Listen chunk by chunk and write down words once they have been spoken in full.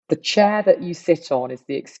the chair that you sit on is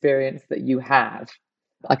the experience that you have.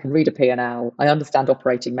 I can read a P&L. I understand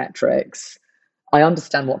operating metrics. I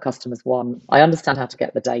understand what customers want. I understand how to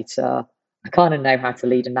get the data. I kind of know how to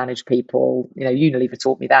lead and manage people. Unilever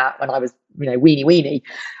taught me that when I was, weenie.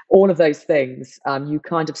 All of those things you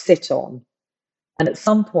kind of sit on. And at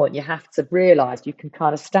some point, you have to realize you can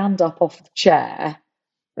kind of stand up off the chair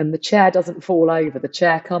and the chair doesn't fall over. The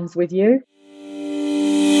chair comes with you.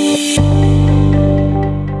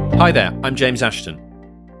 Hi there, I'm James Ashton.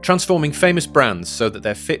 Transforming famous brands so that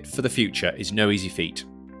they're fit for the future is no easy feat.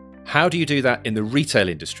 How do you do that in the retail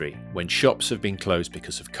industry when shops have been closed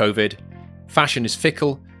because of COVID, fashion is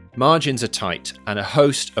fickle, margins are tight, and a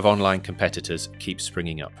host of online competitors keep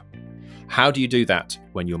springing up? How do you do that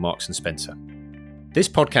when you're Marks & Spencer? This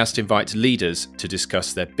podcast invites leaders to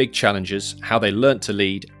discuss their big challenges, how they learnt to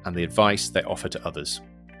lead, and the advice they offer to others.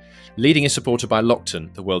 Leading is supported by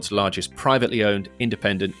Lockton, the world's largest privately owned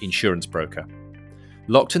independent insurance broker.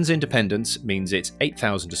 Lockton's independence means its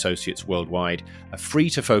 8,000 associates worldwide are free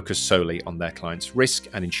to focus solely on their clients' risk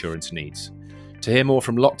and insurance needs. To hear more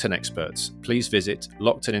from Lockton experts, please visit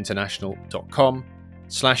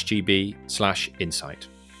locktoninternational.com/gb/insight.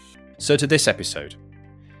 So to this episode.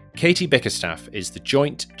 Katie Bickerstaff is the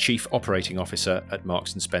Joint Chief Operating Officer at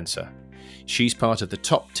Marks & Spencer. She's part of the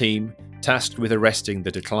top team tasked with arresting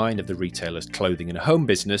the decline of the retailer's clothing and home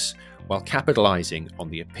business while capitalising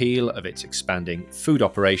on the appeal of its expanding food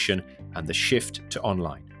operation and the shift to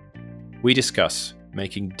online. We discuss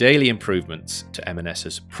making daily improvements to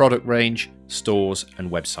M&S's product range, stores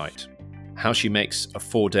and website, how she makes a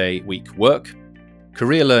 4-day week work,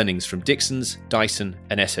 career learnings from Dixons, Dyson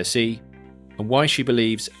and SSE, and why she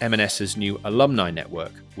believes M&S's new alumni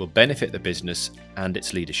network will benefit the business and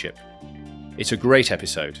its leadership. It's a great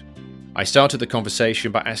episode. I started the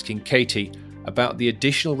conversation by asking Katie about the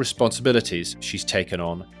additional responsibilities she's taken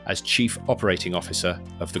on as Chief Operating Officer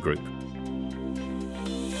of the group.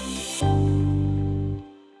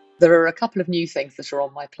 There are a couple of new things that are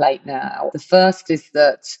on my plate now. The first is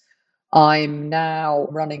that I'm now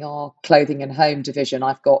running our clothing and home division.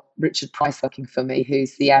 I've got Richard Price working for me,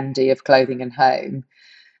 who's the MD of Clothing and Home.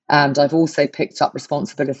 And I've also picked up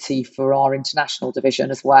responsibility for our international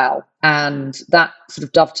division as well. And that sort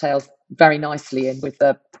of dovetails very nicely in with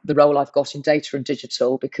the role I've got in data and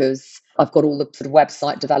digital, because I've got all the sort of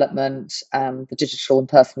website development and the digital and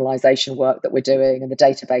personalisation work that we're doing and the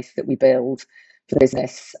database that we build for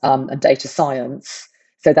business and data science.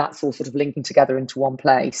 So that's all sort of linking together into one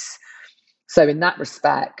place. So in that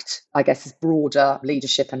respect, I guess there's broader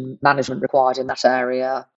leadership and management required in that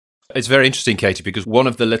area. It's very interesting, Katie, because one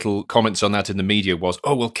of the little comments on that in the media was,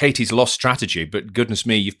 oh, well, Katie's lost strategy, but goodness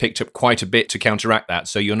me, you've picked up quite a bit to counteract that,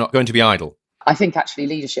 so you're not going to be idle. I think actually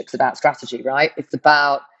leadership's about strategy, right? It's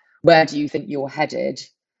about where do you think you're headed?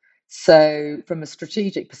 So from a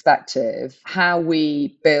strategic perspective, how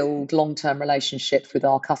we build long-term relationships with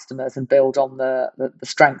our customers and build on the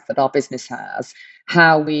strength that our business has,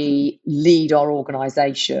 how we lead our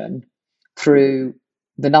organisation through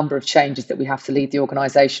the number of changes that we have to lead the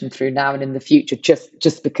organisation through now and in the future,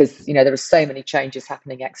 just because there are so many changes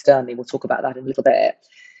happening externally. We'll talk about that in a little bit.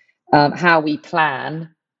 How we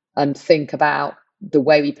plan and think about the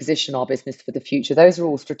way we position our business for the future. Those are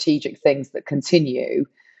all strategic things that continue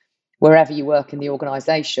wherever you work in the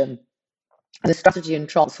organisation. And the strategy and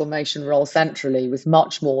transformation role centrally was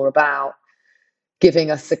much more about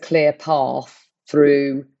giving us a clear path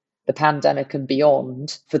through the pandemic and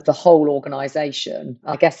beyond for the whole organisation.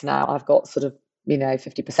 I guess now I've got sort of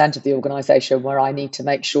 50% of the organisation where I need to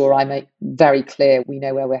make sure I make very clear we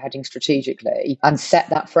know where we're heading strategically and set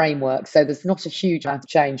that framework. So there's not a huge amount of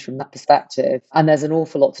change from that perspective. And there's an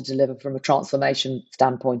awful lot to deliver from a transformation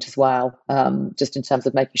standpoint as well, just in terms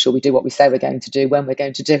of making sure we do what we say we're going to do when we're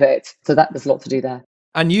going to do it. So there's a lot to do there.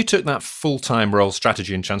 And you took that full-time role,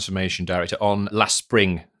 strategy and transformation director, on last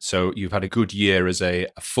spring. So you've had a good year as a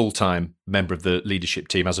full-time member of the leadership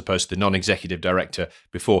team as opposed to the non-executive director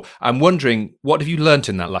before. I'm wondering, what have you learnt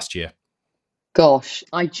in that last year? Gosh,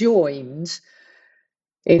 I joined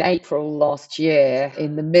in April last year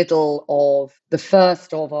in the middle of the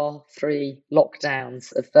first of our 3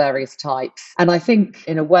 lockdowns of various types. And I think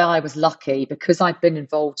in a way I was lucky because I'd been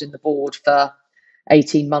involved in the board for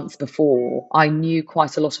 18 months before. I knew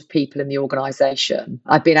quite a lot of people in the organisation.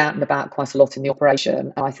 I've been out and about quite a lot in the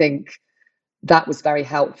operation. And I think that was very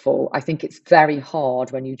helpful. I think it's very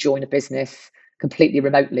hard when you join a business completely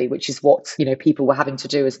remotely, which is what people were having to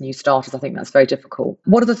do as new starters. I think that's very difficult.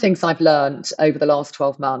 One of the things I've learned over the last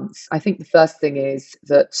 12 months, I think the first thing is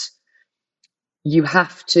that you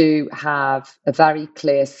have to have a very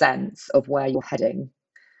clear sense of where you're heading,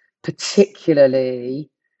 particularly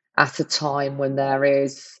at a time when there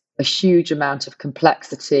is a huge amount of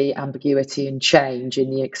complexity, ambiguity, and change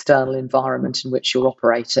in the external environment in which you're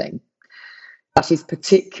operating. That is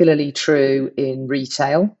particularly true in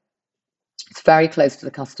retail. It's very close to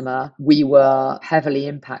the customer. We were heavily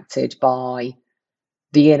impacted by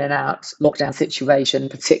the in and out lockdown situation,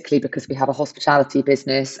 particularly because we have a hospitality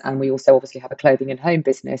business and we also obviously have a clothing and home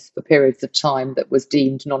business for periods of time that was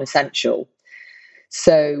deemed non-essential.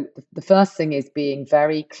 So the first thing is being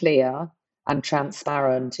very clear and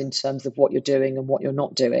transparent in terms of what you're doing and what you're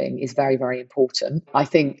not doing is very, very important. I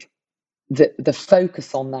think that the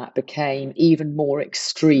focus on that became even more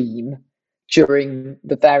extreme during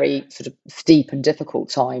the very sort of steep and difficult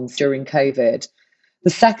times during COVID. The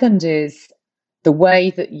second is the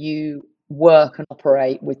way that you work and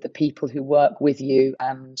operate with the people who work with you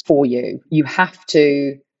and for you. You have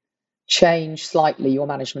to change slightly your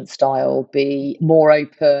management style, be more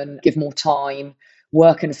open, give more time,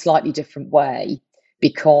 work in a slightly different way.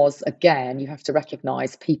 Because again, you have to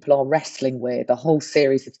recognize people are wrestling with a whole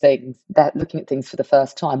series of things. They're looking at things for the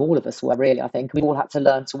first time. All of us were really, I think. We all had to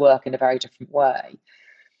learn to work in a very different way.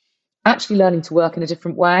 Actually learning to work in a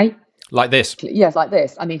different way. Like this? Yes, like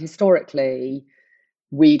this. I mean, historically,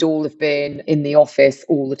 we'd all have been in the office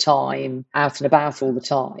all the time, out and about all the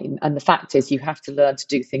time. And the fact is, you have to learn to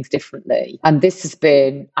do things differently. And this has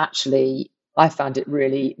been actually, I found it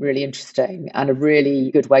really, really interesting and a really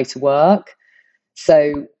good way to work.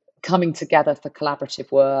 So coming together for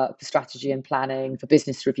collaborative work, for strategy and planning, for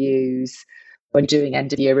business reviews, when doing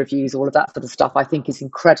end of year reviews, all of that sort of stuff, I think is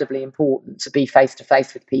incredibly important to be face to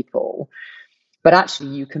face with people. But actually,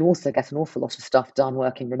 you can also get an awful lot of stuff done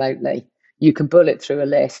working remotely. You can bullet through a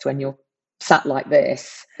list when you're sat like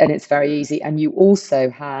this, and it's very easy. And you also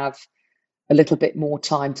have a little bit more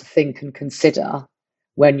time to think and consider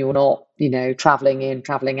when you're not, traveling in,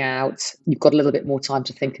 traveling out. You've got a little bit more time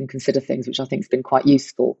to think and consider things, which I think has been quite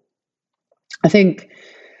useful. I think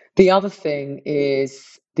the other thing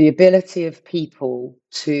is the ability of people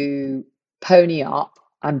to pony up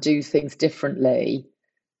and do things differently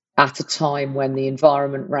at a time when the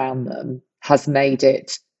environment around them has made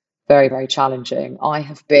it very, very challenging. I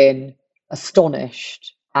have been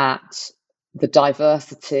astonished at the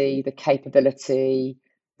diversity, the capability,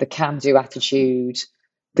 the can-do attitude,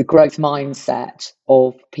 the growth mindset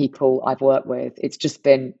of people I've worked with. It's just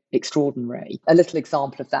been extraordinary. A little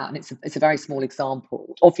example of that, and it's a very small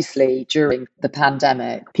example. Obviously, during the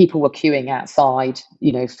pandemic, people were queuing outside,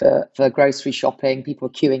 for grocery shopping. People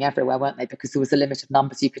were queuing everywhere, weren't they? Because there was a limit of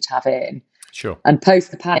numbers you could have in. Sure. And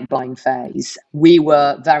post the panic buying phase, we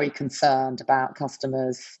were very concerned about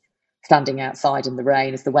customers standing outside in the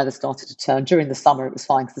rain as the weather started to turn. During the summer, it was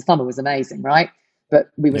fine because the summer was amazing, right?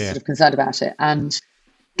 But we were sort of concerned about it and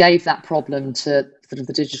gave that problem to sort of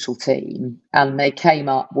the digital team. And they came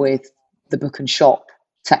up with the book and shop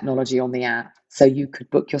technology on the app. So you could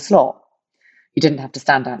book your slot. You didn't have to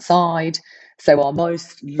stand outside. So our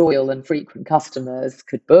most loyal and frequent customers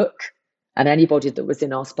could book. And anybody that was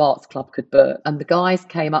in our Sparks Club could book. And the guys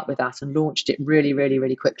came up with that and launched it really, really,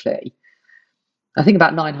 really quickly. I think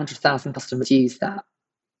about 900,000 customers used that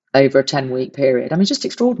over a 10-week period. I mean, just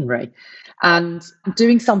extraordinary. And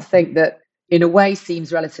doing something that in a way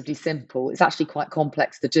seems relatively simple, it's actually quite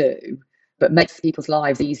complex to do, but makes people's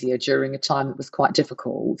lives easier during a time that was quite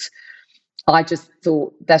difficult. I just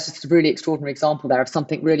thought there's just a really extraordinary example there of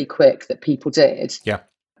something really quick that people did. Yeah.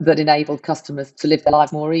 That enabled customers to live their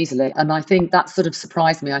lives more easily. And I think that sort of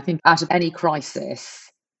surprised me. I think out of any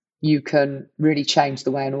crisis, you can really change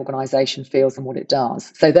the way an organisation feels and what it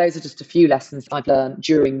does. So those are just a few lessons I've learned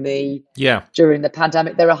during the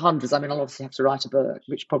pandemic. There are hundreds. I mean, I'll obviously have to write a book,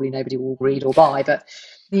 which probably nobody will read or buy, but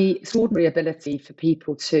the extraordinary ability for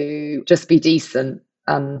people to just be decent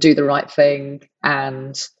and do the right thing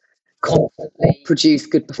and constantly produce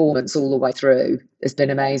good performance all the way through has been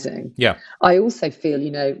amazing. Yeah. I also feel,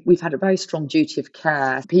 we've had a very strong duty of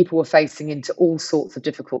care. People were facing into all sorts of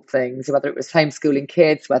difficult things, whether it was homeschooling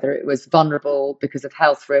kids, whether it was vulnerable because of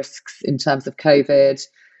health risks in terms of COVID,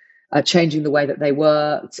 changing the way that they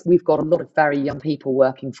worked. We've got a lot of very young people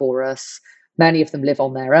working for us. Many of them live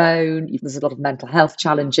on their own. There's a lot of mental health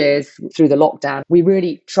challenges through the lockdown. We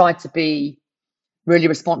really tried to be really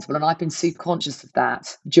responsible. And I've been super conscious of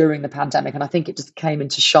that during the pandemic. And I think it just came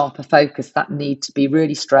into sharper focus, that need to be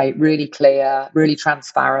really straight, really clear, really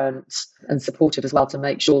transparent and supportive as well, to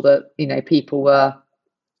make sure that, people were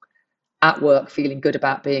at work feeling good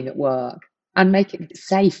about being at work. and make it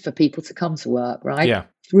safe for people to come to work, right? Yeah.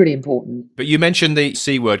 It's really important. But you mentioned the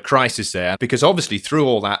C word, crisis, there, because obviously through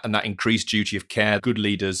all that and that increased duty of care good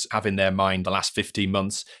leaders have in their mind the last 15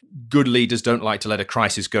 months, good leaders don't like to let a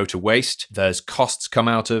crisis go to waste. There's costs come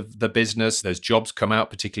out of the business, there's jobs come out,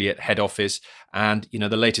 particularly at head office. And,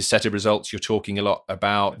 the latest set of results, you're talking a lot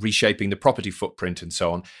about reshaping the property footprint and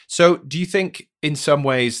so on. So do you think in some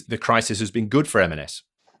ways the crisis has been good for M&S?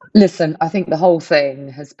 Listen, I think the whole thing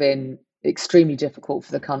has been extremely difficult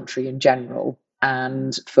for the country in general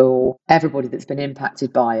and for everybody that's been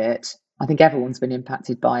impacted by it. I think everyone's been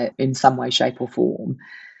impacted by it in some way, shape or form.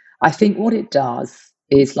 I think what it does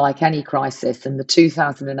is, like any crisis, and the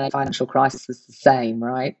 2008 financial crisis was the same,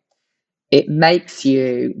 right? It makes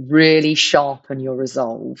you really sharpen your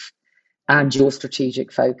resolve and your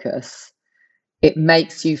strategic focus. It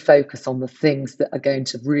makes you focus on the things that are going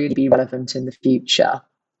to really be relevant in the future.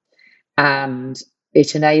 And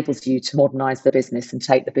it enables you to modernise the business and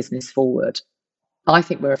take the business forward. I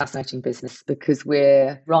think we're a fascinating business because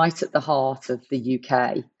we're right at the heart of the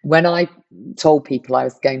UK. When I told people I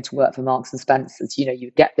was going to work for Marks and Spencer's,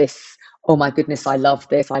 you get this, oh my goodness, I love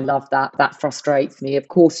this, I love that, that frustrates me. Of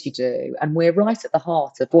course you do. And we're right at the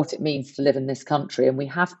heart of what it means to live in this country. And we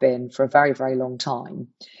have been for a very, very long time.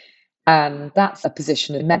 And that's a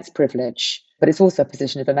position of immense privilege, but it's also a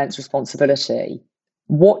position of immense responsibility.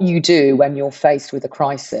 What you do when you're faced with a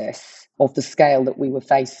crisis of the scale that we were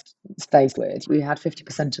faced with, we had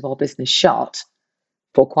 50% of our business shut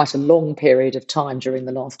for quite a long period of time during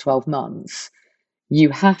the last 12 months.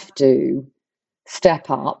 You have to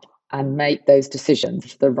step up and make those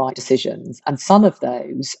decisions, the right decisions. And some of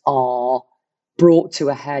those are brought to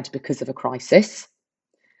a head because of a crisis.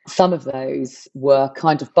 Some of those were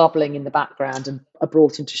kind of bubbling in the background and are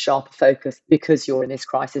brought into sharper focus because you're in this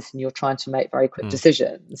crisis and you're trying to make very quick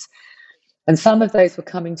decisions. And some of those were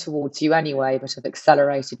coming towards you anyway, but have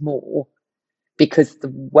accelerated more because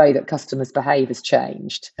the way that customers behave has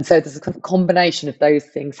changed. And so there's a combination of those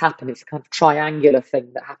things happen. It's a kind of triangular thing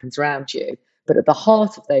that happens around you. But at the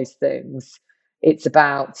heart of those things, it's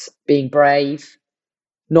about being brave,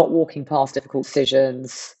 not walking past difficult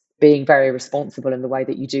decisions, being very responsible in the way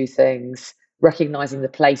that you do things, recognising the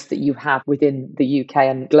place that you have within the UK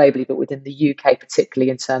and globally, but within the UK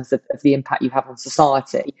particularly in terms of the impact you have on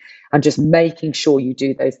society, and just making sure you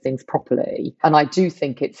do those things properly. And I do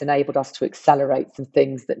think it's enabled us to accelerate some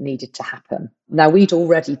things that needed to happen. Now, we'd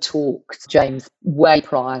already talked, James, way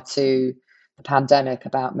prior to the pandemic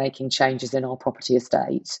about making changes in our property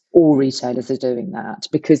estate. All retailers are doing that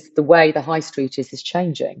because the way the high street is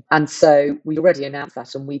changing. And so we already announced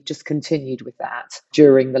that, and we've just continued with that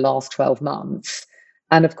during the last 12 months.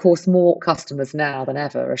 And of course, more customers now than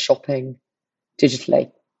ever are shopping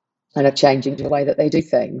digitally and are changing the way that they do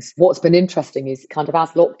things. What's been interesting is kind of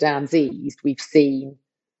as lockdowns eased, we've seen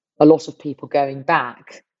a lot of people going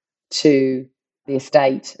back to the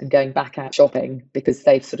estate and going back out shopping because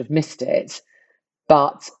they've sort of missed it.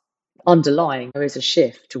 But underlying, there is a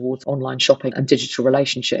shift towards online shopping and digital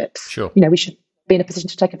relationships. Sure. We should be in a position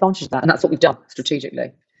to take advantage of that. And that's what we've done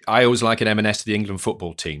strategically. I always liken M&S to the England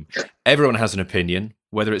football team. Everyone has an opinion,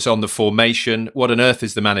 whether it's on the formation, what on earth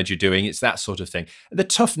is the manager doing? It's that sort of thing. The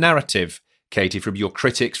tough narrative, Katie, from your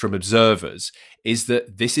critics, from observers, is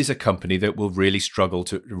that this is a company that will really struggle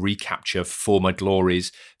to recapture former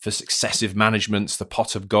glories for successive managements. The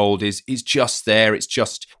pot of gold is just there. It's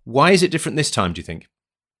just, why is it different this time, do you think?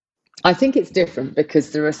 I think it's different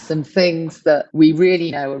because there are some things that we really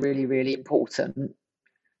know are really, really important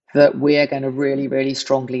that we're going to really, really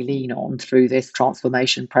strongly lean on through this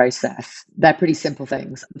transformation process. They're pretty simple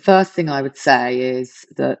things. The first thing I would say is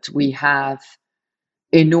that we have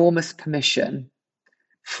enormous permission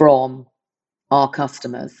from our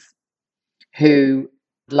customers who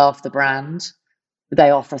love the brand. They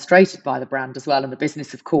are frustrated by the brand as well and the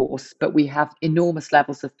business, of course, but we have enormous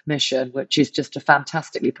levels of permission, which is just a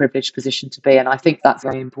fantastically privileged position to be. And I think that's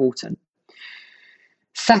very important.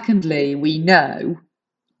 Secondly, we know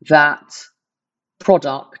that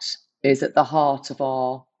product is at the heart of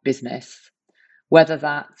our business, whether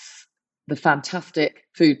that's the fantastic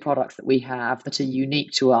food products that we have that are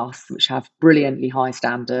unique to us, which have brilliantly high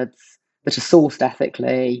standards, that are sourced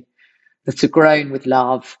ethically, that are grown with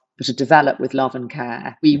love, that are developed with love and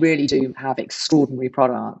care. We really do have extraordinary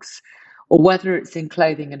products. Or whether it's in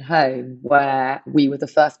clothing and home, where we were the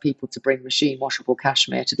first people to bring machine washable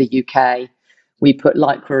cashmere to the UK. We put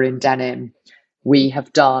lycra in denim. We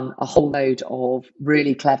have done a whole load of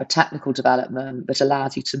really clever technical development that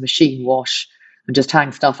allows you to machine wash and just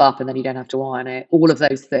hang stuff up and then you don't have to iron it. All of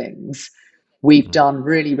those things we've done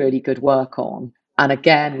really, really good work on. And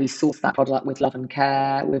again, we source that product with love and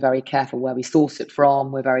care. We're very careful where we source it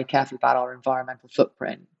from. We're very careful about our environmental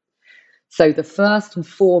footprint. So the first and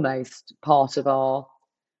foremost part of our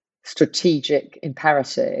strategic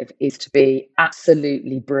imperative is to be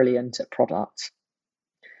absolutely brilliant at product.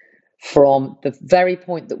 From the very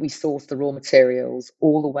point that we source the raw materials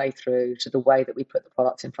all the way through to the way that we put the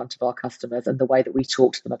product in front of our customers and the way that we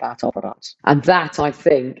talk to them about our product. And that, I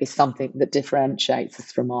think, is something that differentiates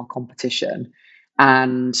us from our competition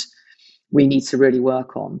and we need to really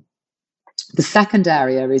work on. The second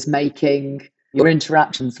area is making your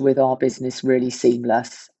interactions with our business really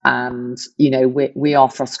seamless. And, we are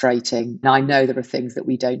frustrating. And I know there are things that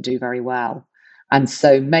we don't do very well. And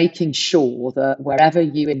so making sure that wherever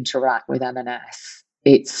you interact with M&S,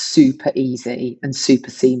 it's super easy and super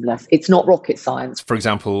seamless. It's not rocket science. For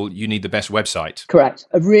example, you need the best website. Correct.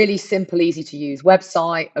 A really simple, easy to use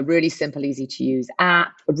website, a really simple, easy to use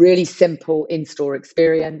app, a really simple in-store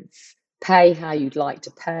experience, pay how you'd like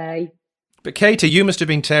to pay. But Katie, you must have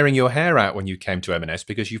been tearing your hair out when you came to M&S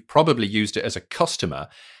because you've probably used it as a customer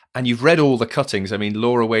and you've read all the cuttings. I mean,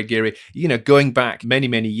 Laura Wade-Geary, going back many,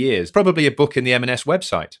 many years, probably a book in the M&S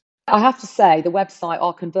website. I have to say, the website,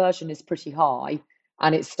 our conversion is pretty high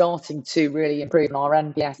and it's starting to really improve. And our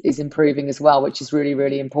NPS is improving as well, which is really,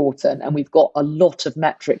 really important. And we've got a lot of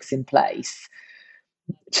metrics in place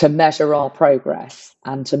to measure our progress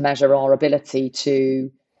and to measure our ability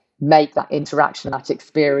to make that interaction, that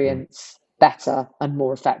experience better and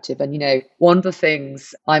more effective. And, one of the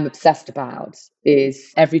things I'm obsessed about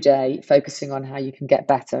is every day focusing on how you can get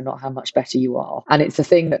better, not how much better you are. And it's a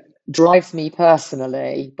thing that drives me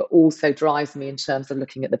personally, but also drives me in terms of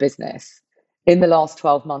looking at the business. In the last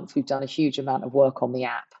 12 months, we've done a huge amount of work on the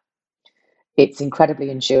app. It's incredibly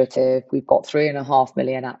intuitive. We've got 3.5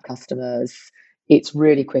 million app customers. It's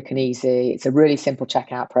really quick and easy. It's a really simple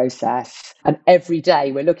checkout process. And every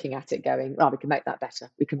day we're looking at it going, we can make that better.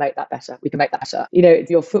 We can make that better. We can make that better.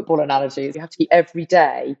 Your football analogy is you have to be every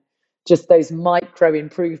day, just those micro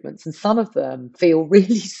improvements. And some of them feel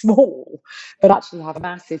really small, but actually have a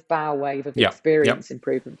massive bow wave of experience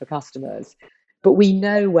improvement for customers. But we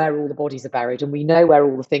know where all the bodies are buried and we know where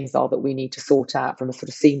all the things are that we need to sort out from a sort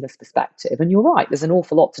of seamless perspective. And you're right, there's an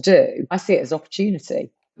awful lot to do. I see it as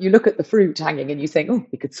opportunity. You look at the fruit hanging and you think,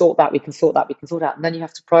 we could sort that, we can sort that, we can sort out. And then you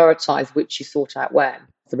have to prioritize which you sort out when.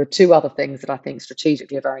 There are two other things that I think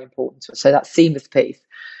strategically are very important to us. So that seamless piece.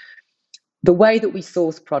 The way that we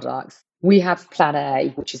source products, we have Plan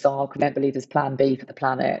A, which is we don't believe there's Plan B for the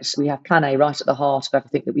planet. We have Plan A right at the heart of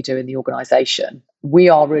everything that we do in the organisation. We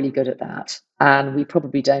are really good at that. And we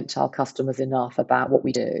probably don't tell customers enough about what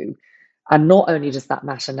we do. And not only does that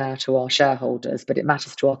matter now to our shareholders, but it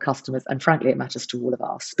matters to our customers. And frankly, it matters to all of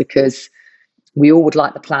us because we all would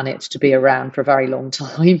like the planet to be around for a very long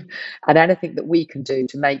time. And anything that we can do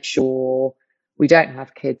to make sure we don't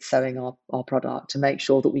have kids sowing our product, to make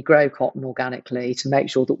sure that we grow cotton organically, to make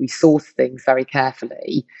sure that we source things very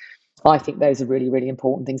carefully, I think those are really, really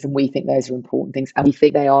important things. And we think those are important things. And we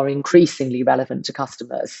think they are increasingly relevant to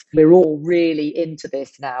customers. We're all really into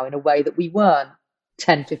this now in a way that we weren't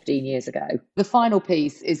 10, 15 years ago. The final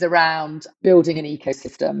piece is around building an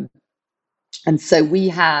ecosystem. And so we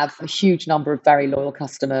have a huge number of very loyal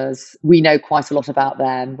customers. We know quite a lot about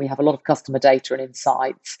them. We have a lot of customer data and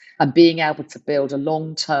insights. And being able to build a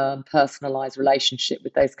long-term personalized relationship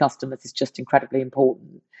with those customers is just incredibly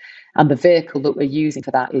important. And the vehicle that we're using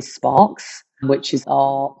for that is Sparks, which is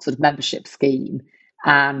our sort of membership scheme,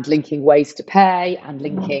 and linking ways to pay and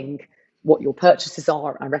linking what your purchases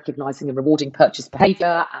are and recognizing and rewarding purchase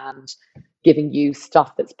behavior and giving you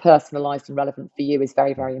stuff that's personalized and relevant for you is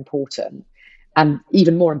very, very important. And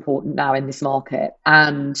even more important now in this market.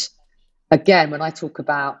 And again, when I talk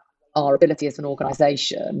about our ability as an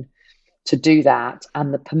organization to do that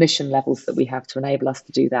and the permission levels that we have to enable us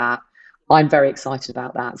to do that, I'm very excited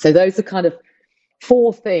about that. So those are kind of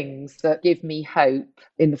 4 things that give me hope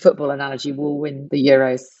in the football analogy we'll win the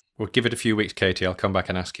Euros. We'll give it a few weeks, Katie. I'll come back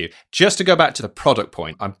and ask you. Just to go back to the product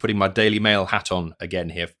point, I'm putting my Daily Mail hat on again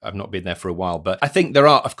here. I've not been there for a while, but I think there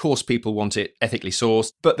are, of course, people want it ethically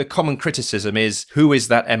sourced, but the common criticism is, who is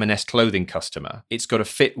that M&S clothing customer? It's got to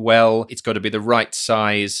fit well, it's got to be the right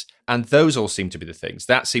size, and those all seem to be the things.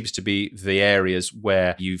 That seems to be the areas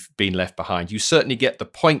where you've been left behind. You certainly get the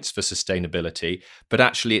points for sustainability, but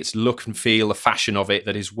actually it's look and feel, the fashion of it,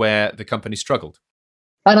 that is where the company struggled.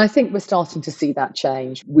 And I think we're starting to see that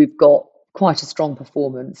change. We've got quite a strong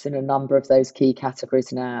performance in a number of those key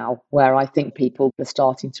categories now, where I think people are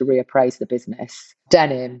starting to reappraise the business.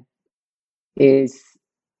 Denim is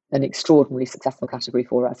an extraordinarily successful category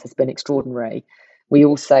for us, has been extraordinary. We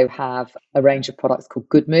also have a range of products called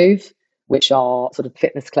Good Move, which are sort of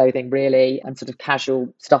fitness clothing really, and sort of casual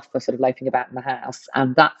stuff for sort of loafing about in the house.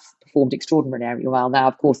 And that's performed extraordinarily well. Now,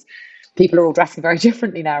 of course, people are all dressing very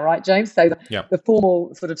differently now, right, James? So the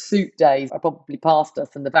formal sort of suit days are probably past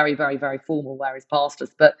us, and the very, very, very formal wear is past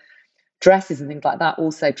us. But dresses and things like that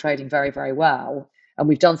also trading very, very well. And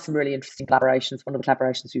we've done some really interesting collaborations. One of the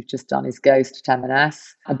collaborations we've just done is Ghost at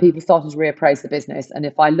M&S, and people starting to reappraise the business. And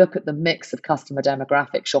if I look at the mix of customer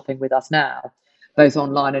demographic shopping with us now, both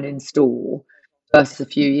online and in store, versus a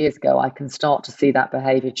few years ago, I can start to see that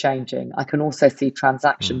behaviour changing. I can also see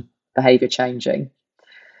transaction behaviour changing,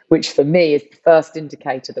 which for me is the first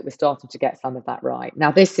indicator that we're starting to get some of that right.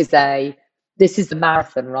 Now, this is a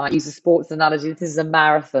marathon, right? Use a sports analogy. This is a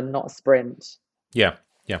marathon, not a sprint. Yeah.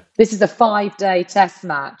 This is a 5-day test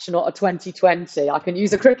match, not a 2020. I can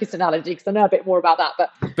use a cricket analogy because I know a bit more about that.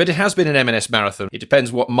 But it has been an M&S marathon. It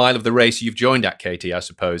depends what mile of the race you've joined at, Katie, I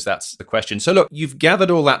suppose. That's the question. So look, you've gathered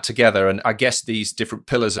all that together, and I guess these different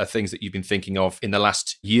pillars are things that you've been thinking of in the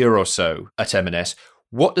last year or so at M&S.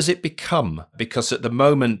 What does it become? Because at the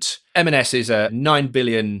moment, M&S is a 9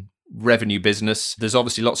 billion revenue business. There's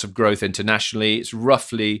obviously lots of growth internationally. It's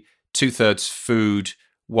roughly 2/3 food,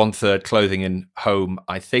 1/3 clothing and home,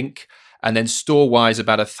 I think. And then store-wise,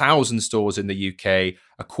 about 1,000 stores in the UK.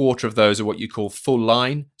 A quarter of those are what you call full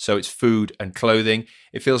line. So it's food and clothing.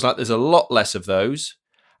 It feels like there's a lot less of those.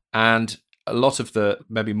 And a lot of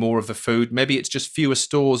maybe more of the food. Maybe it's just fewer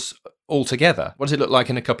stores altogether. What does it look like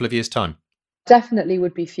in a couple of years' time? Definitely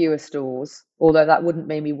would be fewer stores, although that wouldn't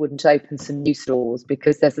mean we wouldn't open some new stores,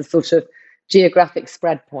 because there's a sort of geographic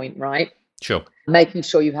spread point, right? Sure. Making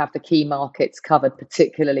sure you have the key markets covered,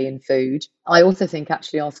 particularly in food. I also think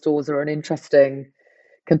actually our stores are an interesting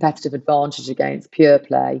competitive advantage against pure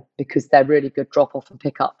play, because they're really good drop-off and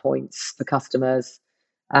pick-up points for customers.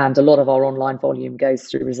 And a lot of our online volume goes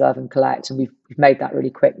through reserve and collect, and we've made that really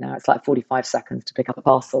quick now. It's like 45 seconds to pick up a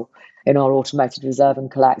parcel in our automated reserve and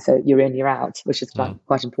collect. So you're in, you're out, which is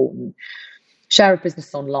quite important. Share of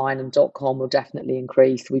business online and .com will definitely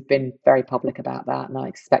increase. We've been very public about that, and I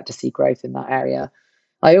expect to see growth in that area.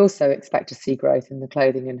 I also expect to see growth in the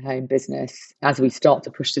clothing and home business as we start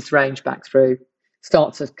to push this range back through,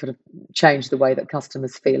 start to kind of change the way that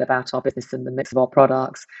customers feel about our business and the mix of our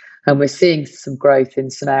products. And we're seeing some growth in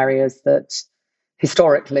some areas that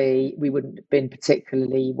historically we wouldn't have been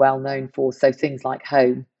particularly well known for. So things like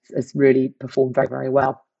home has really performed very, very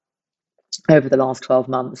well over the last 12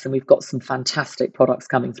 months. And we've got some fantastic products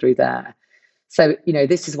coming through there. So,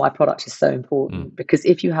 this is why product is so important, because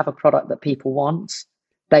if you have a product that people want,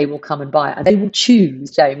 they will come and buy it, and they will choose,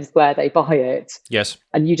 James, where they buy it. Yes.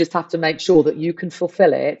 And you just have to make sure that you can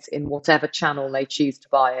fulfill it in whatever channel they choose to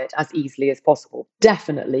buy it as easily as possible.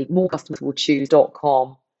 Definitely more customers will choose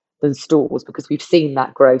 .com than stores, because we've seen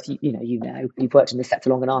that growth. You've worked in the sector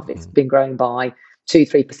long enough. It's been growing by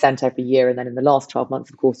 2-3% every year. And then in the last 12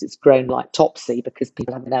 months, of course, it's grown like topsy, because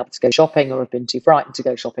people haven't been able to go shopping or have been too frightened to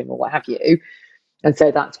go shopping or what have you. And so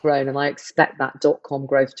that's grown, and I expect that .com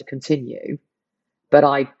growth to continue. But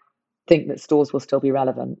I think that stores will still be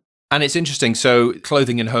relevant. And it's interesting. So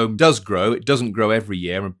clothing and home does grow. It doesn't grow every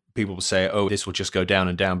year. And people will say, oh, this will just go down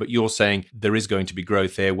and down. But you're saying there is going to be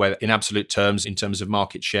growth here, where in absolute terms, in terms of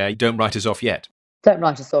market share, don't write us off yet. Don't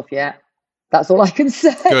write us off yet. That's all I can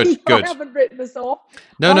say. Good. I haven't written us off.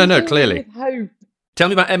 No, clearly. With hope. Tell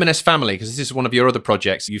me about M&S Family, because this is one of your other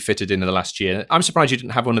projects you fitted in the last year. I'm surprised you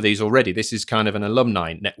didn't have one of these already. This is kind of an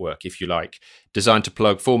alumni network, if you like, designed to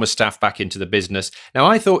plug former staff back into the business. Now,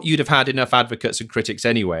 I thought you'd have had enough advocates and critics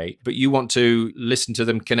anyway, but you want to listen to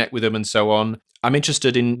them, connect with them and so on. I'm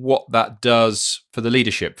interested in what that does for the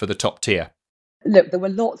leadership, for the top tier. Look, there were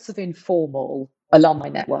lots of informal alumni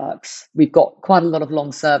networks. We've got quite a lot of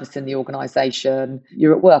long service in the organisation.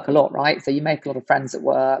 You're at work a lot, right? So you make a lot of friends at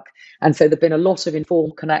work. And so there've been a lot of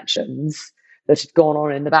informal connections that have gone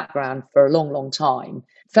on in the background for a long, long time.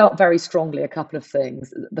 Felt very strongly a couple of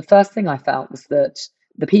things. The first thing I felt was that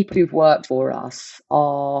the people who've worked for us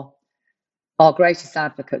are our greatest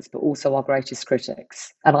advocates, but also our greatest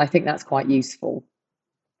critics. And I think that's quite useful.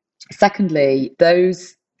 Secondly,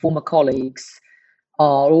 those former colleagues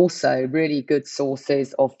are also really good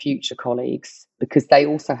sources of future colleagues, because they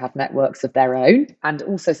also have networks of their own. And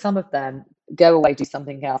also some of them go away, do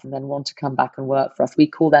something else, and then want to come back and work for us. We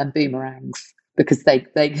call them boomerangs, because they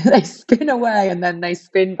spin away and then they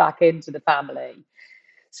spin back into the family.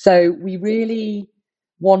 So we really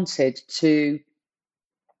wanted to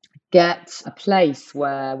get a place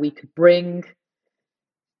where we could bring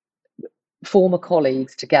former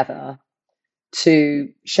colleagues together to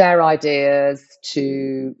share ideas,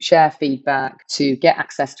 to share feedback, to get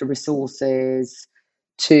access to resources,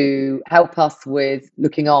 to help us with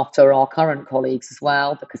looking after our current colleagues as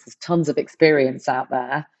well, because there's tons of experience out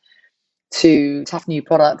there, to test new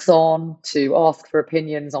products on, to ask for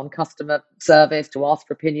opinions on customer service, to ask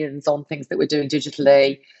for opinions on things that we're doing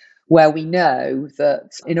digitally, where we know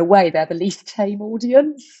that in a way they're the least tame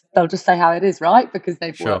audience. They'll just say how it is, right? Because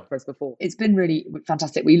they've worked for us before. It's been really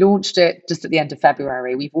fantastic. We launched it just at the end of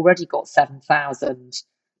February. We've already got 7,000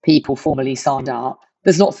 people formally signed up.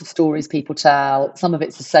 There's lots of stories people tell. Some of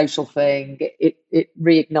it's a social thing. It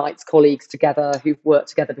reignites colleagues together who've worked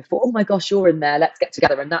together before. Oh my gosh, you're in there. Let's get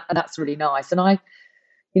together. And that's really nice. And I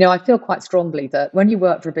feel quite strongly that when you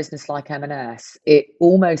work for a business like M&S, it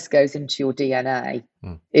almost goes into your DNA.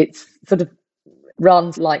 It's sort of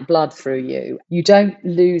runs like blood through you. You don't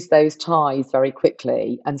lose those ties very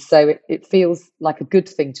quickly. And so it feels like a good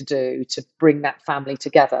thing to do to bring that family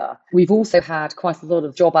together. We've also had quite a lot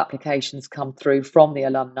of job applications come through from the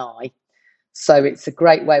alumni. So it's a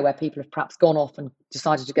great way where people have perhaps gone off and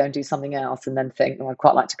decided to go and do something else and then think, oh, I'd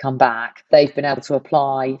quite like to come back. They've been able to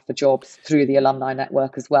apply for jobs through the alumni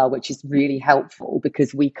network as well, which is really helpful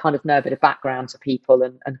because we kind of know a bit of background to people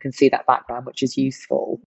and can see that background, which is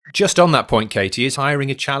useful. Just on that point, Katie, is hiring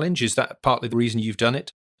a challenge? Is that partly the reason you've done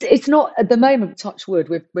it? It's not at the moment, touch wood.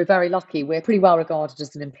 We're very lucky. We're pretty well regarded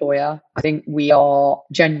as an employer. I think we are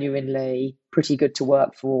genuinely pretty good to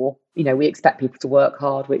work for. We expect people to work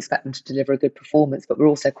hard. We expect them to deliver a good performance, but we're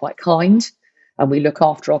also quite kind and we look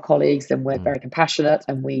after our colleagues and we're very compassionate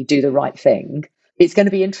and we do the right thing. It's going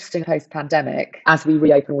to be interesting post-pandemic as we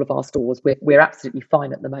reopen all of our stores. We're absolutely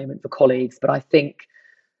fine at the moment for colleagues, but I think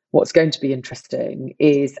what's going to be interesting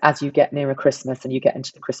is as you get nearer Christmas and you get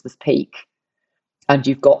into the Christmas peak and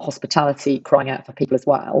you've got hospitality crying out for people as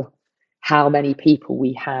well, how many people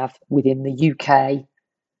we have within the UK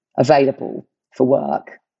available for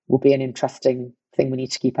work will be an interesting thing we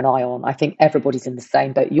need to keep an eye on. I think everybody's in the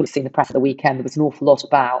same boat. You'll have seen the press of the weekend. There was an awful lot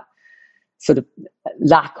about sort of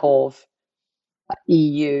lack of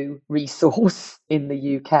EU resource in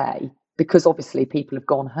the UK because obviously people have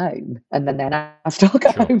gone home and then they're now stuck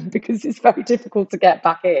at home because it's very difficult to get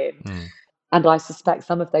back in. And I suspect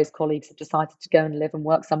some of those colleagues have decided to go and live and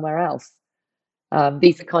work somewhere else.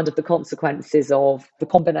 These are kind of the consequences of the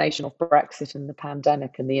combination of Brexit and the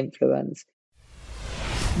pandemic and the influence.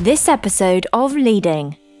 This episode of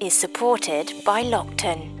Leading is supported by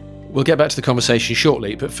Lockton. We'll get back to the conversation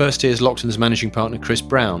shortly, but first here's Lockton's managing partner Chris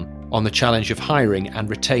Brown on the challenge of hiring and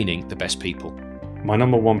retaining the best people. My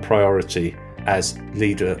number one priority as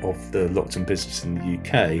leader of the Lockton business in the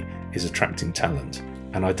UK is attracting talent,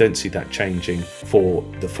 and I don't see that changing for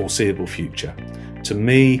the foreseeable future. To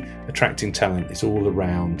me, attracting talent is all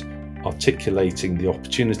around articulating the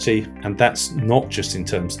opportunity, and that's not just in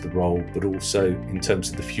terms of the role, but also in terms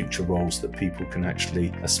of the future roles that people can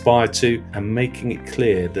actually aspire to, and making it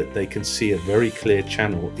clear that they can see a very clear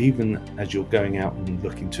channel, even as you're going out and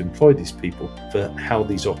looking to employ these people, for how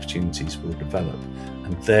these opportunities will develop.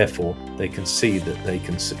 And therefore, they can see that they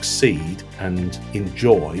can succeed and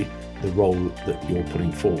enjoy the role that you're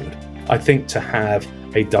putting forward. I think to have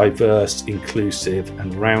a diverse, inclusive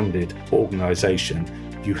and rounded organisation,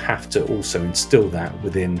 you have to also instill that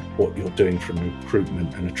within what you're doing from a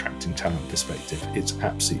recruitment and attracting talent perspective. It's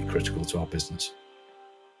absolutely critical to our business.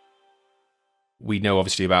 We know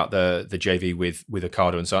obviously about the JV with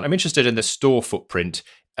Ocado and so on. I'm interested in the store footprint,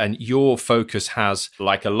 and your focus has,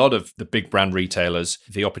 like a lot of the big brand retailers,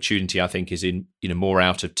 the opportunity I think is in more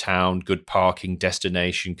out of town, good parking,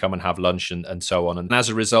 destination, come and have lunch and so on. And as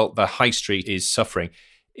a result, the high street is suffering.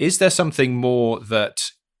 Is there something more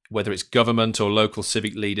that whether it's government or local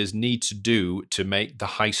civic leaders need to do to make the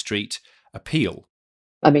high street appeal?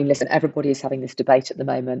 I mean, listen, everybody is having this debate at the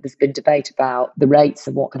moment. There's been debate about the rates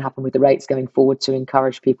and what can happen with the rates going forward to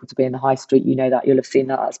encourage people to be in the high street. You know that, you'll have seen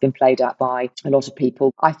that. That's been played out by a lot of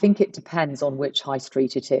people. I think it depends on which high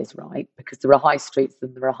street it is, right? Because there are high streets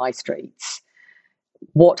and there are high streets.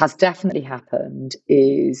 What has definitely happened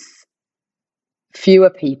is fewer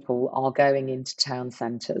people are going into town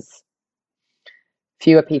centres.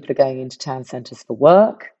 Fewer people are going into town centres for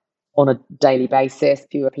work on a daily basis.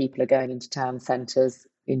 Fewer people are going into town centres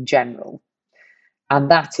in general. And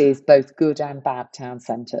that is both good and bad town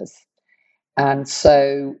centres. And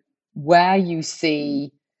so where you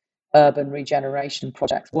see urban regeneration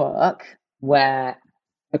projects work, where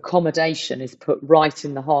accommodation is put right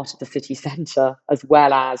in the heart of the city centre, as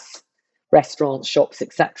well as restaurants, shops,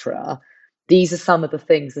 etc., these are some of the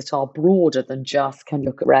things that are broader than just can you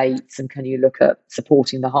look at rates and can you look at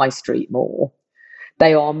supporting the high street more.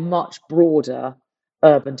 They are much broader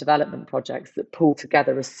urban development projects that pull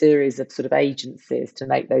together a series of sort of agencies to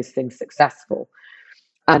make those things successful.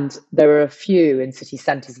 And there are a few in city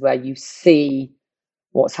centres where you see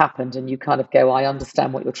what's happened and you kind of go, I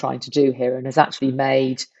understand what you're trying to do here, and has actually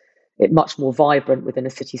made it much more vibrant within a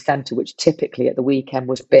city centre, which typically at the weekend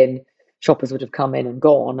would have been shoppers would have come in and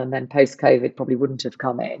gone, and then post-COVID probably wouldn't have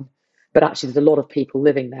come in. But actually, there's a lot of people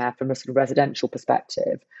living there from a sort of residential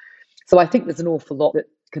perspective. So I think there's an awful lot that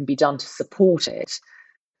can be done to support it.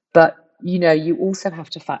 But, you also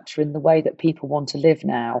have to factor in the way that people want to live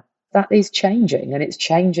now. That is changing, and it's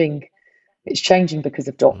changing because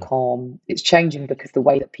of .com. It's changing because the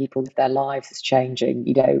way that people live their lives is changing,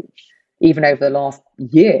 even over the last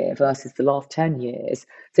year versus the last 10 years.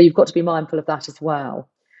 So you've got to be mindful of that as well.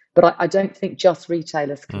 But I don't think just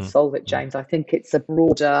retailers can solve it, James. I think it's a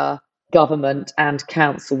broader government and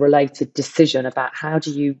council related decision about how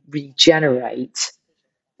do you regenerate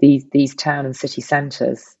these town and city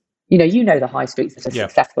centres. You know the high streets that are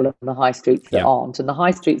successful and the high streets that aren't. And the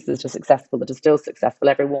high streets that are successful, that are still successful,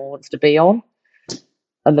 everyone wants to be on.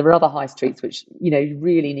 And there are other high streets which,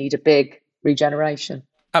 really need a big regeneration.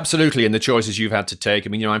 Absolutely, and the choices you've had to take. I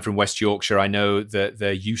mean, I'm from West Yorkshire. I know that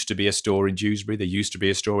there used to be a store in Dewsbury. There used to be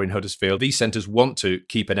a store in Huddersfield. These centres want to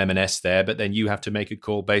keep an M&S there, but then you have to make a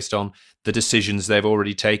call based on the decisions they've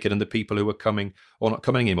already taken and the people who are coming or not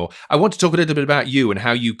coming anymore. I want to talk a little bit about you and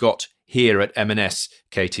how you got here at M&S,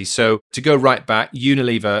 Katie. So to go right back,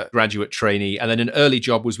 Unilever graduate trainee, and then an early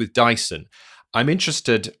job was with Dyson. I'm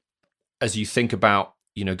interested, as you think about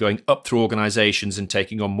going up through organisations and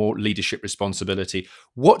taking on more leadership responsibility.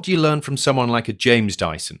 What do you learn from someone like a James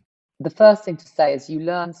Dyson? The first thing to say is you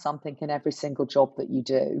learn something in every single job that you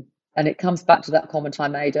do. And it comes back to that comment I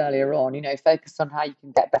made earlier on, focus on how you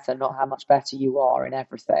can get better, not how much better you are in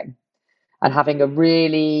everything. And having a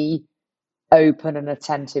really open and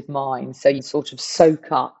attentive mind. So you sort of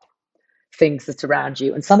soak up things that surround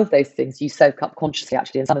you. And some of those things you soak up consciously,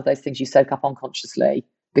 actually, and some of those things you soak up unconsciously,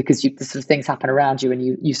 because the sort of things happen around you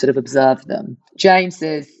and you sort of observe them. James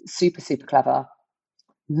is super, super clever,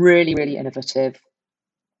 really, really innovative,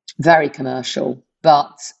 very commercial,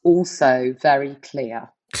 but also very clear.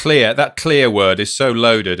 Clear, that clear word is so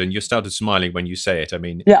loaded, and you started smiling when you say it. I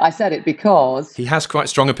mean, yeah, I said it because he has quite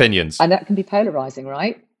strong opinions. And that can be polarizing,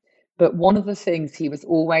 right? But one of the things he was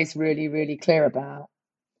always really, really clear about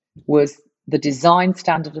was the design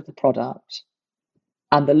standard of the product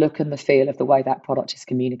and the look and the feel of the way that product is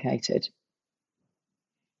communicated,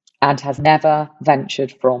 and has never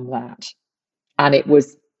ventured from that. And it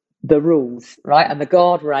was the rules, right? And the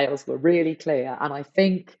guardrails were really clear. And I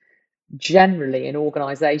think generally in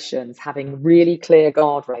organizations, having really clear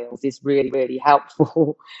guardrails is really, really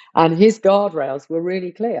helpful. And his guardrails were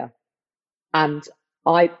really clear. And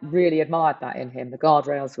I really admired that in him. The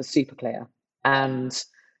guardrails were super clear. And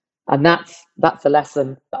that's a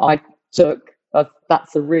lesson that I took.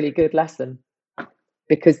 That's a really good lesson,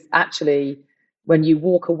 because actually when you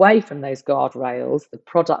walk away from those guardrails, the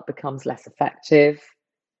product becomes less effective,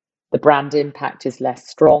 the brand impact is less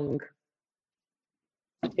strong,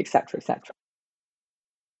 etc., etc.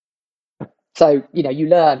 So you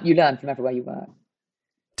learn from everywhere you work.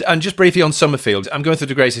 And just briefly on Summerfield, I'm going through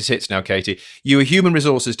the greatest hits now, Katie. You were Human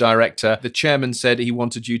Resources Director. The chairman said he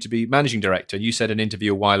wanted you to be Managing Director. You said in an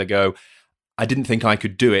interview a while ago, I didn't think I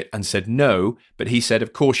could do it, and said no, but he said,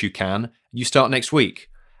 of course you can. You start next week.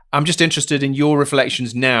 I'm just interested in your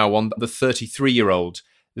reflections now on the 33-year-old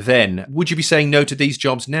then. Would you be saying no to these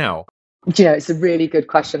jobs now? It's a really good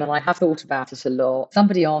question, and I have thought about it a lot.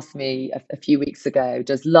 Somebody asked me a few weeks ago,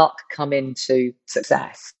 does luck come into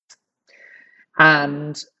success?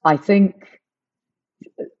 And I think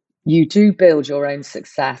you do build your own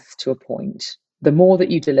success to a point. The more that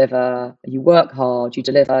you deliver, you work hard, you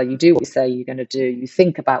deliver, you do what you say you're going to do, you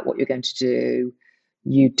think about what you're going to do,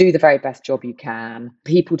 you do the very best job you can.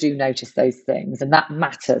 People do notice those things, and that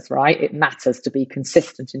matters, right? It matters to be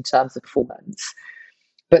consistent in terms of performance.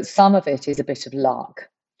 But some of it is a bit of luck.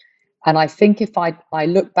 And I think if I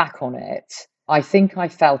look back on it, I think I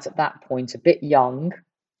felt at that point a bit young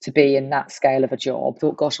to be in that scale of a job.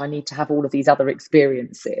 Thought, gosh, I need to have all of these other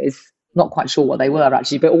experiences. Not quite sure what they were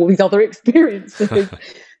actually, but all these other experiences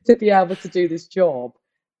to be able to do this job.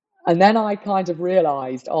 And then I kind of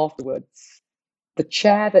realized afterwards, the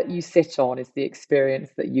chair that you sit on is the experience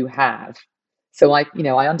that you have. So I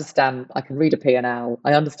understand, I can read a P&L,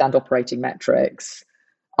 I understand operating metrics,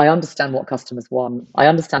 I understand what customers want, I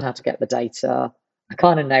understand how to get the data, I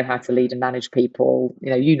kind of know how to lead and manage people.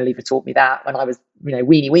 Unilever taught me that when I was,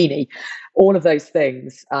 weenie. All of those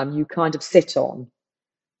things you kind of sit on.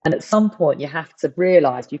 And at some point you have to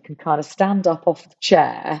realize you can kind of stand up off the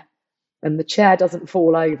chair, and the chair doesn't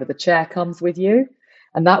fall over, the chair comes with you.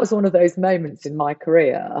 And that was one of those moments in my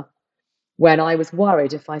career when I was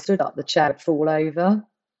worried if I stood up, the chair would fall over.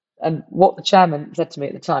 And what the chairman said to me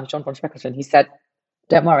at the time, John von Schmeckleton, he said,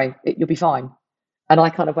 "Don't worry, you'll be fine." And I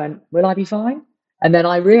kind of went, "Will I be fine?" And then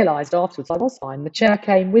I realised afterwards I was fine. The chair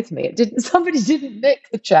came with me. Somebody didn't nick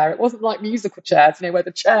the chair. It wasn't like musical chairs, where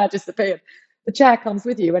the chair disappeared. The chair comes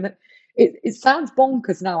with you. And it sounds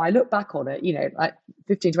bonkers now. I look back on it, like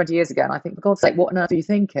 15, 20 years ago, and I think, for God's sake, what on earth are you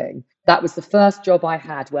thinking? That was the first job I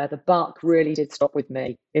had where the buck really did stop with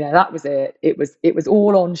me. That was it. It was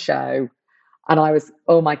all on show. And I was,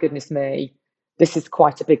 oh my goodness me, this is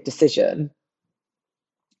quite a big decision.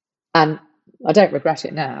 And I don't regret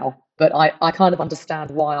it now, but I kind of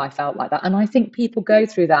understand why I felt like that. And I think people go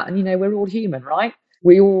through that, and we're all human, right?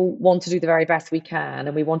 We all want to do the very best we can,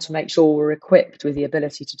 and we want to make sure we're equipped with the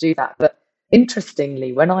ability to do that. But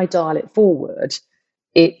interestingly, when I dial it forward,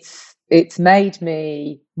 it's made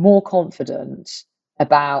me more confident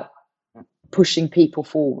about pushing people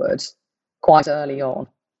forward quite early on.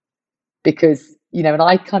 Because, and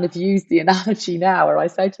I kind of use the analogy now where I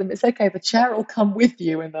say to them, it's okay, the chair will come with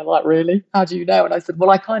you. And they're like, really? How do you know? And I said, well,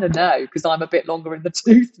 I kind of know because I'm a bit longer in the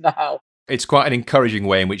tooth now. It's quite an encouraging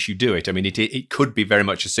way in which you do it. I mean, it could be very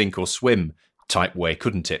much a sink or swim type way,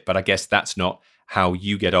 couldn't it? But I guess that's not how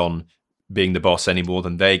you get on being the boss any more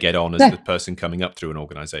than they get on as the person coming up through an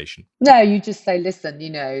organisation. No, you just say, listen,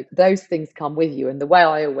 those things come with you. And the way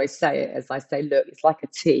I always say it is I say, look, it's like a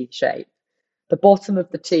T shape. The bottom of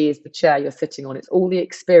the T is the chair you're sitting on. It's all the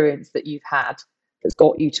experience that you've had that's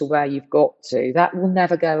got you to where you've got to. That will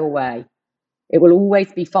never go away. It will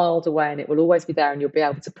always be filed away, and it will always be there, and you'll be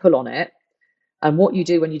able to pull on it. And what you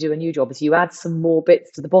do when you do a new job is you add some more bits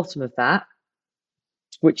to the bottom of that,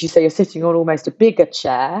 which you say you're sitting on almost a bigger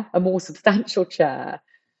chair, a more substantial chair.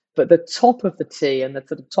 But the top of the T and the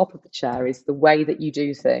sort of top of the chair is the way that you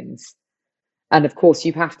do things. And of course,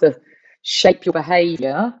 you have to shape your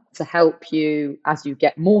behaviour to help you as you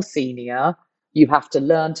get more senior. You have to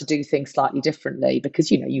learn to do things slightly differently because,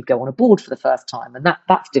 you go on a board for the first time, and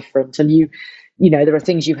that's different. And there are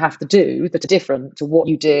things you have to do that are different to what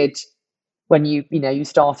you did when you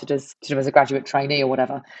started as sort of as a graduate trainee or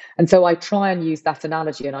whatever. And so I try and use that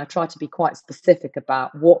analogy, and I try to be quite specific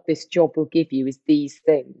about what this job will give you is these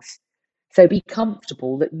things. So be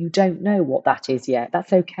comfortable that you don't know what that is yet.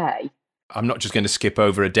 That's okay. I'm not just going to skip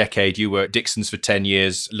over a decade. You were at Dixons for 10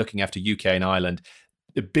 years, looking after UK and Ireland.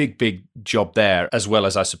 A big job there, as well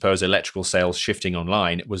as, I suppose, electrical sales shifting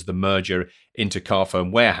online. It was the merger into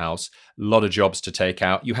Carphone Warehouse. A lot of jobs to take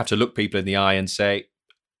out. You have to look people in the eye and say,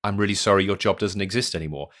 I'm really sorry, your job doesn't exist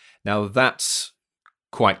anymore. Now, that's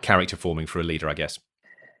quite character forming for a leader, I guess.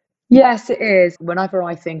 Yes, it is. Whenever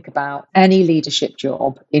I think about any leadership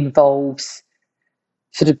job involves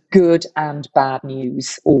sort of good and bad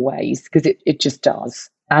news always, because it just does.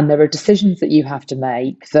 And there are decisions that you have to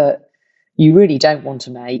make that you really don't want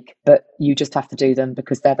to make, but you just have to do them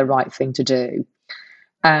because they're the right thing to do.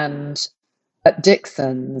 And at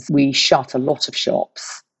Dixons, we shut a lot of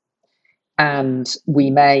shops, and we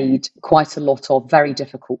made quite a lot of very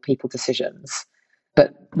difficult people decisions.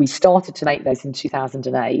 But we started to make those in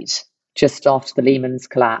 2008, just after the Lehman's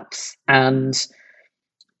collapse. And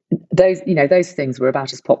those things were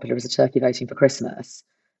about as popular as a turkey voting for Christmas.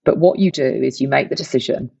 But what you do is you make the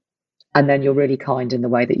decision, and then you're really kind in the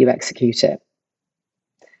way that you execute it.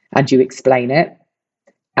 And you explain it,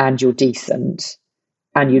 and you're decent,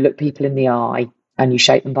 and you look people in the eye, and you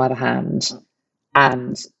shake them by the hand,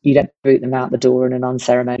 and you don't boot them out the door in an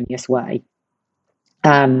unceremonious way.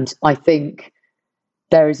 And I think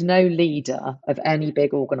there is no leader of any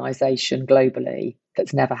big organisation globally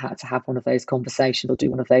that's never had to have one of those conversations or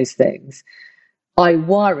do one of those things. I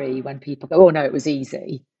worry when people go, oh no, it was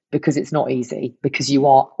easy, because it's not easy, because you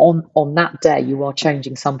are on that day, you are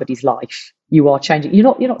changing somebody's life. You are changing,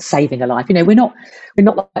 you're not saving a life. We're not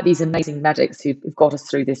like these amazing medics who've got us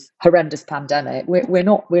through this horrendous pandemic. We're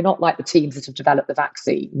not like the teams that have developed the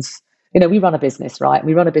vaccines. We run a business, right?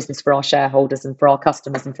 We run a business for our shareholders and for our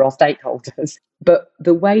customers and for our stakeholders. But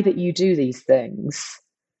the way that you do these things,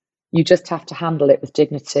 you just have to handle it with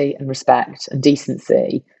dignity and respect and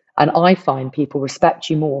decency. And I find people respect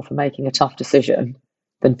you more for making a tough decision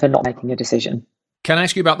than for not making a decision. Can I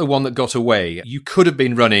ask you about the one that got away? You could have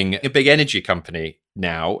been running a big energy company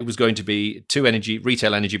now. It was going to be two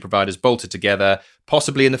retail energy providers bolted together,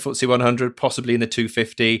 possibly in the FTSE 100, possibly in the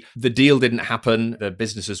 250. The deal didn't happen. The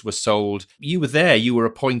businesses were sold. You were there. You were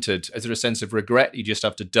appointed. Is there a sense of regret? You just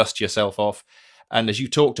have to dust yourself off. And as you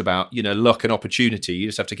talked about, luck and opportunity, you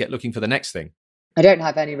just have to get looking for the next thing. I don't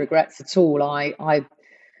have any regrets at all. I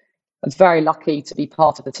was very lucky to be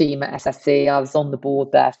part of the team at SSE. I was on the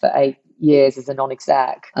board there for 8 years as a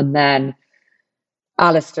non-exec. And then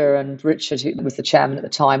Alistair and Richard, who was the chairman at the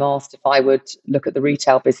time, asked if I would look at the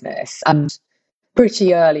retail business. And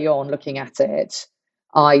pretty early on looking at it,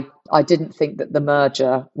 I didn't think that the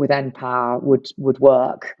merger with npower would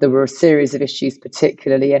work. There were a series of issues,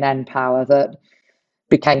 particularly in npower, that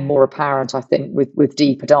became more apparent, I think, with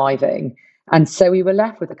deeper diving. And so we were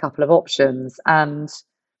left with a couple of options. And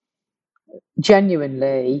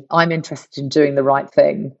genuinely, I'm interested in doing the right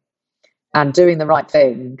thing. And doing the right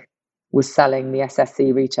thing was selling the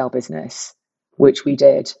SSE retail business, which we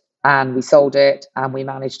did. And we sold it and we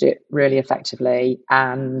managed it really effectively.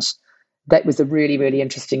 And that was a really, really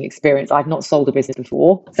interesting experience. I'd not sold a business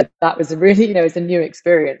before. So that was a really, it was a new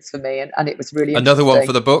experience for me. And it was really Another one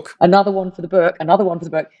for the book? Another one for the book. Another one for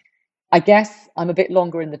the book. I guess I'm a bit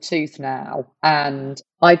longer in the tooth now, and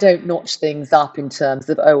I don't notch things up in terms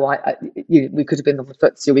of, we could have been on the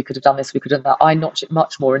FTSE, we could have done this, we could have done that. I notch it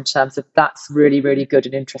much more in terms of that's really, really good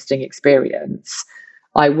and interesting experience.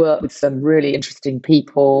 I work with some really interesting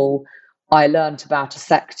people. I learned about a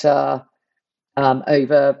sector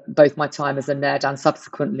over both my time as a NED and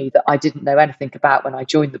subsequently that I didn't know anything about when I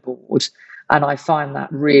joined the board. And I find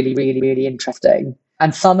that really, really, really interesting.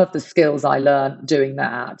 And some of the skills I learned doing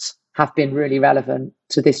that have been really relevant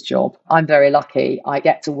to this job. I'm very lucky. I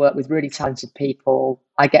get to work with really talented people.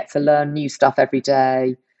 I get to learn new stuff every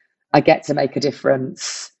day. I get to make a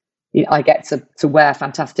difference. I get to wear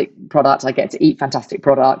fantastic product. I get to eat fantastic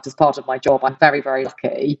product as part of my job. I'm very, very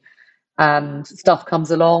lucky. And stuff comes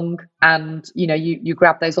along and, you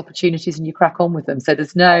grab those opportunities and you crack on with them. So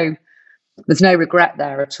there's no regret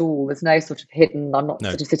there at all. There's no sort of hidden, I'm not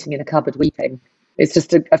sort of sitting in a cupboard weeping. It's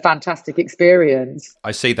just a fantastic experience.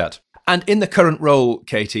 I see that. And in the current role,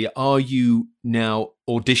 Katie, are you now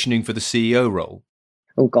auditioning for the CEO role?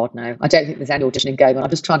 Oh, God, no. I don't think there's any auditioning going on. I'm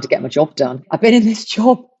just trying to get my job done. I've been in this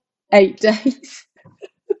job 8 days.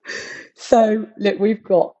 So, look, we've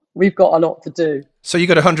got a lot to do. So you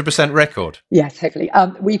got a 100% record? Yes, hopefully.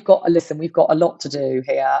 We've got a lot to do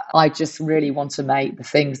here. I just really want to make the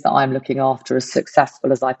things that I'm looking after as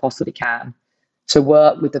successful as I possibly can. To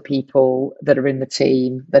work with the people that are in the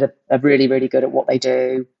team that are really, really good at what they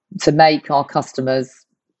do, to make our customers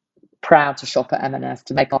proud to shop at M&S,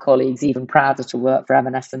 to make our colleagues even prouder to work for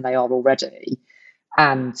M&S than they are already,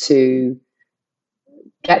 and to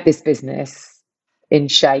get this business in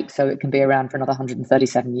shape so it can be around for another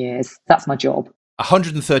 137 years. That's my job. A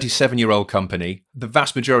 137-year-old company. The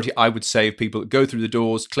vast majority, I would say, of people that go through the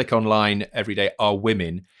doors, click online every day are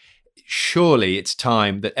women. Surely it's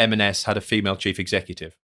time that M&S had a female chief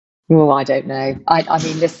executive. Well, I don't know. I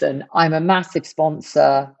mean, listen, I'm a massive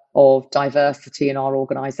sponsor of diversity in our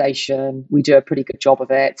organisation. We do a pretty good job of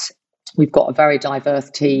it. We've got a very diverse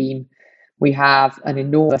team. We have an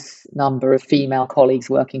enormous number of female colleagues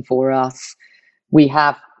working for us. We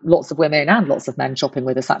have lots of women and lots of men shopping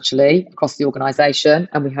with us, actually, across the organisation.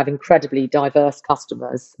 And we have incredibly diverse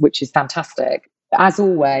customers, which is fantastic. As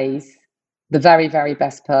always, the very, very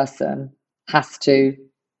best person has to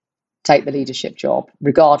take the leadership job,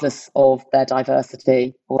 regardless of their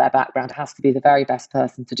diversity or their background. It has to be the very best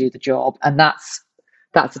person to do the job. And that's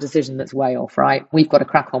a decision that's way off, right? We've got to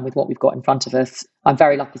crack on with what we've got in front of us. I'm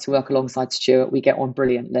very lucky to work alongside Stuart. We get on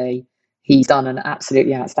brilliantly. He's done an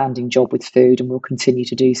absolutely outstanding job with food and will continue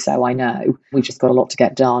to do so, I know. We've just got a lot to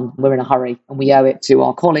get done. We're in a hurry and we owe it to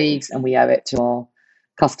our colleagues and we owe it to our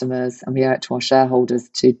customers and we owe it to our shareholders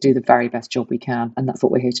to do the very best job we can. And that's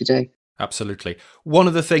what we're here to do. Absolutely. One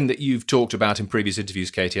of the things that you've talked about in previous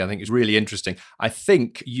interviews, Katie, I think is really interesting. I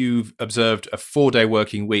think you've observed a 4-day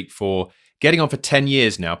working week for getting on for 10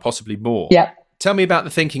 years now, possibly more. Yeah. Tell me about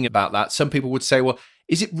the thinking about that. Some people would say, well,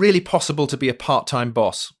 is it really possible to be a part-time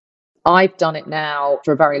boss? I've done it now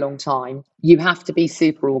for a very long time. You have to be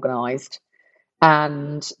super organised.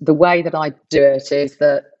 And the way that I do it is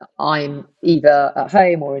that I'm either at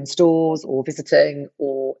home or in stores or visiting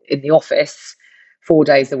or in the office 4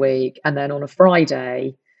 days a week. And then on a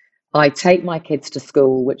Friday, I take my kids to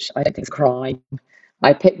school, which I don't think is a crime.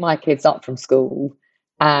 I pick my kids up from school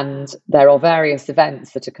and there are various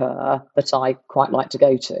events that occur that I quite like to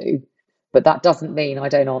go to. But that doesn't mean I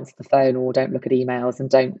don't answer the phone or don't look at emails and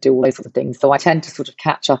don't do all those sorts of things. So I tend to sort of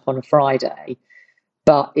catch up on a Friday,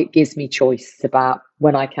 but it gives me choice about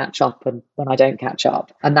when I catch up and when I don't catch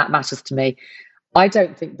up. And that matters to me. I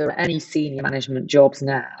don't think there are any senior management jobs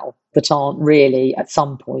now that aren't really, at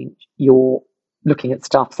some point, you're looking at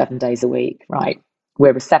stuff 7 days a week, right?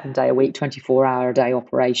 We're a 7-day-a-week, 24-hour-a-day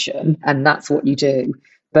operation, and that's what you do.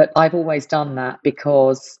 But I've always done that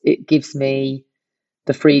because it gives me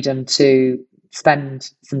the freedom to spend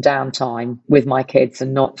some downtime with my kids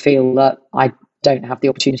and not feel that I don't have the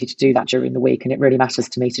opportunity to do that during the week. And it really matters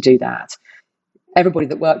to me to do that. everybody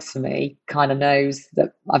that works for me kind of knows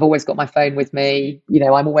that I've always got my phone with me.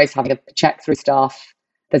 I'm always having a check through stuff.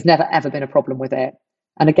 There's never, ever been a problem with it.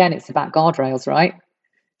 And again, it's about guardrails, right?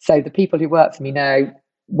 So the people who work for me know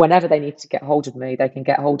whenever they need to get hold of me, they can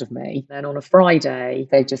get hold of me. And on a Friday,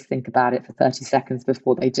 they just think about it for 30 seconds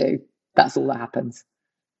before they do. That's all that happens.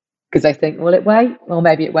 Because they think, will it wait? Well,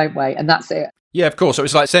 maybe it won't wait. And that's it. Yeah, of course. So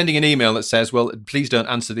it's like sending an email that says, well, please don't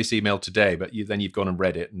answer this email today, but then you've gone and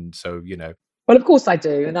read it. And so, Well, of course I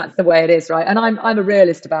do. And that's the way it is, right? And I'm a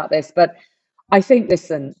realist about this. But I think,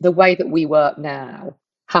 listen, the way that we work now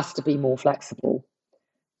has to be more flexible,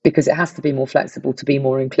 because it has to be more flexible to be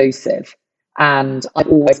more inclusive. And I've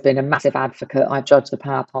always been a massive advocate. I judge the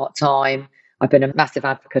power part-time. I've been a massive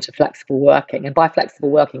advocate of flexible working. And by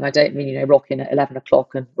flexible working, I don't mean, rock in at 11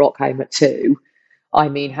 o'clock and rock home at 2. I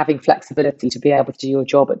mean having flexibility to be able to do your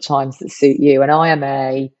job at times that suit you. And I am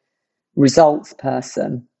a results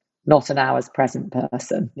person, not an hours present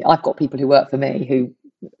person. I've got people who work for me who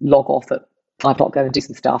log off at 5 o'clock, go and do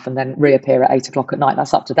some stuff, and then reappear at 8 o'clock at night.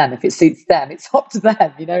 That's up to them. If it suits them, it's up to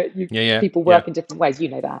them. People work in different ways. You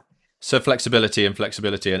know that. So flexibility, and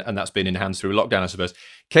that's been enhanced through lockdown, I suppose.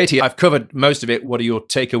 Katie, I've covered most of it. What are your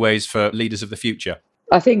takeaways for leaders of the future?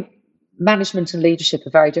 I think management and leadership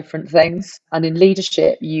are very different things. And in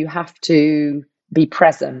leadership, you have to be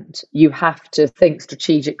present. You have to think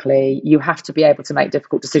strategically. You have to be able to make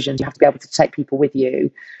difficult decisions. You have to be able to take people with you.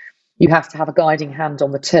 You have to have a guiding hand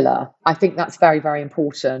on the tiller. I think that's very, very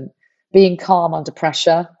important. Being calm under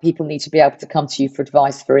pressure. People need to be able to come to you for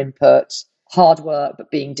advice, for input. Hard work,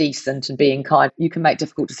 but being decent and being kind. You can make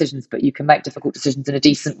difficult decisions, but you can make difficult decisions in a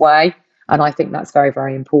decent way. And I think that's very,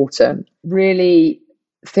 very important. Really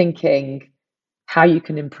thinking how you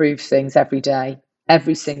can improve things every day.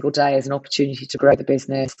 Every single day is an opportunity to grow the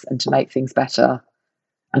business and to make things better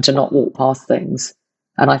and to not walk past things.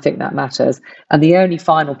 And I think that matters. And the only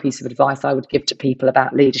final piece of advice I would give to people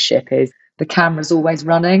about leadership is the camera's always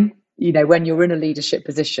running. When you're in a leadership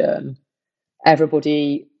position,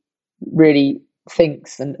 everybody really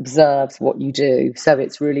thinks and observes what you do. So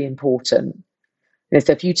it's really important.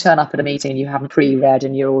 So if you turn up at a meeting and you haven't pre-read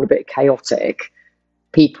and you're all a bit chaotic,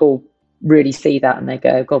 people really see that and they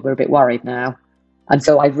go, God, we're a bit worried now. And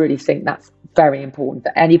so I really think that's very important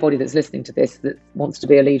for anybody that's listening to this that wants to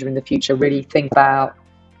be a leader in the future. Really think about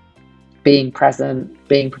being present,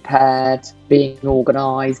 being prepared, being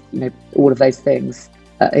organised, all of those things.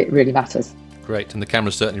 It really matters. Great. And the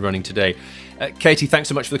camera's certainly running today. Katie, thanks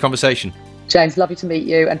so much for the conversation. James, lovely to meet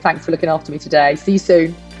you. And thanks for looking after me today. See you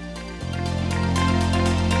soon.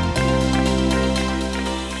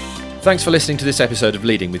 Thanks for listening to this episode of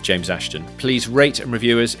Leading with James Ashton. Please rate and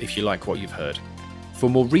review us if you like what you've heard. For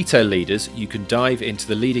more retail leaders, you can dive into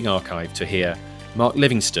the Leading archive to hear Mark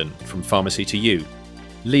Livingston from Pharmacy to You,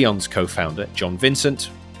 Leon's co-founder John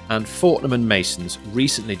Vincent, and Fortnum & Mason's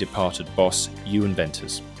recently departed boss Ewan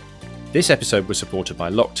Venters. This episode was supported by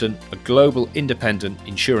Lockton, a global independent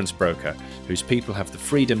insurance broker whose people have the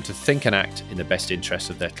freedom to think and act in the best interests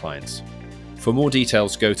of their clients. For more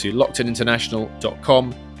details, go to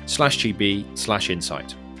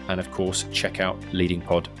locktoninternational.com/GB/insight. And of course, check out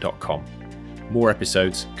leadingpod.com. More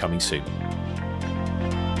episodes coming soon.